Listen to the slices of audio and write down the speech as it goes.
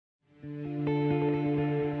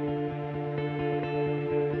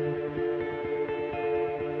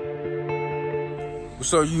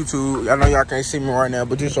What's up, YouTube? I know y'all can't see me right now,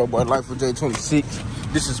 but this your boy Life for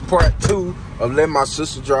J26. This is part 2 of letting my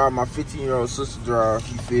sister drive, my 15-year-old sister drive.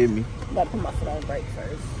 You feel me? Gotta put my foot on the brake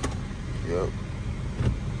first. Yep.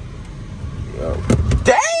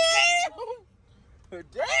 Damn!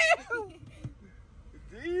 Damn!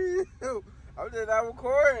 Damn! I'm just not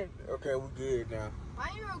recording. Okay, we good now. Why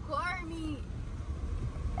you recording me?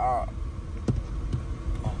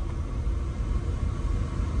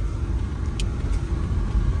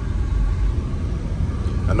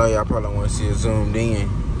 I know y'all probably want to see it zoomed in.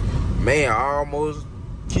 Man, I almost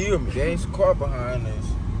killed me. There ain't some car behind us.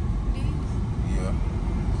 Yeah.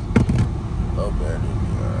 Oh, bad.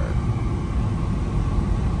 Alright.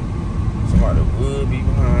 Somebody would be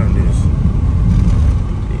behind this.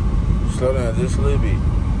 Slow down just a little bit.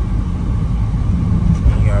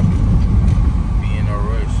 You gotta be in a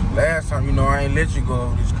rush. Last time, you know, I ain't let you go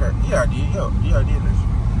over this curve. Yeah, I did. Yeah, I did let you.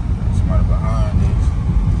 Somebody behind this.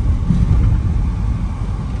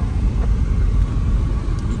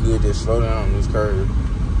 Good, just slow down on this curve.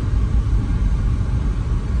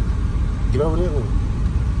 Get over there.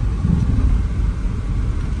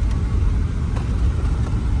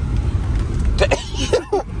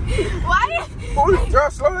 Damn! Why? Boy,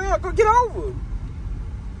 drive slow down. Go get over.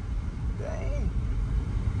 Dang.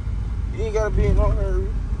 You ain't gotta be in no hurry.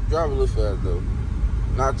 Drive a little fast though.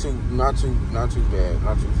 Not too bad. Not too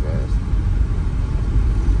fast.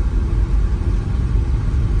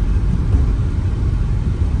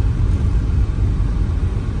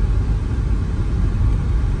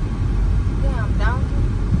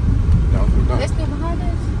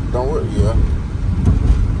 Don't worry, yeah.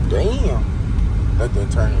 Damn. Let them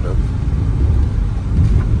turn it up.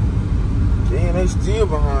 Damn, they still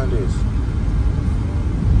behind us.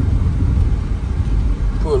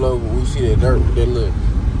 Pull over. We see that dirt with that little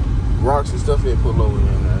rocks and stuff there. Pull over in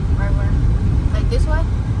there. Right where? Like this way?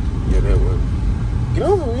 Yeah, that way. Get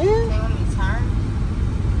over, man. They want me to turn?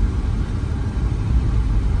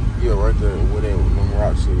 Yeah, right there. Where that them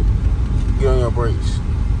rocks is. Get on your brakes.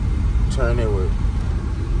 Turn that way.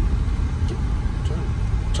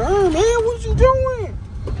 Turn, man, what you doing?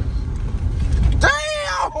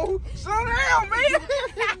 Damn! Slow down, man!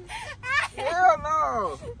 Hell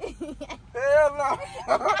no! Hell no!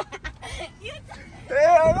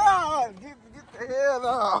 Hell no! Get the hell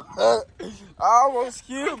out! Almost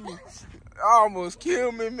killed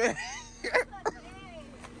me, man.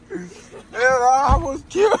 Hell no, almost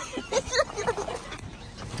killed me.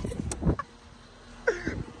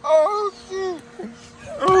 Oh, shit.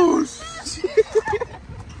 Oh, shit.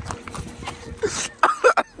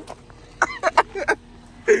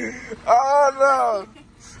 Oh no!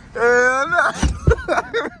 Hell no!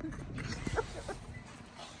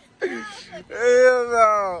 Hell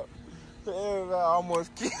no! Hell no! Almost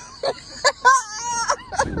killed.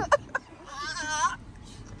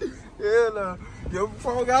 Hell no! Your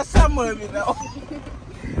phone got some money though.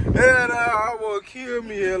 Hell no! Almost killed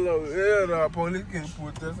me. Hell no! Police can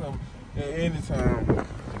put this up at any time.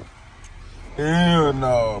 Hell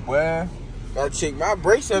no, boy! Gotta check my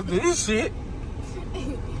brakes after this shit.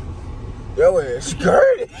 Yo, ass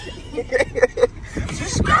skirted. She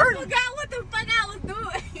skirted. I forgot what the fuck I was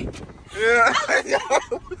doing. Yeah.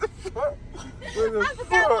 What the fuck? I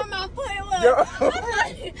forgot where my foot was. Yo. I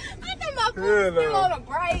thought my foot was still on the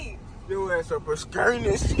brake. Your ass up for skirting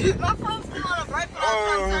and shit. My foot was still on the brake when I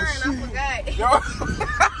was trying to turn.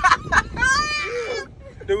 I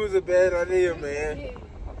forgot. It was a bad idea, man.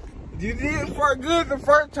 You did fart good the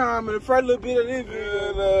first time, and the first little bit of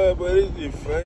this, but it's just funny.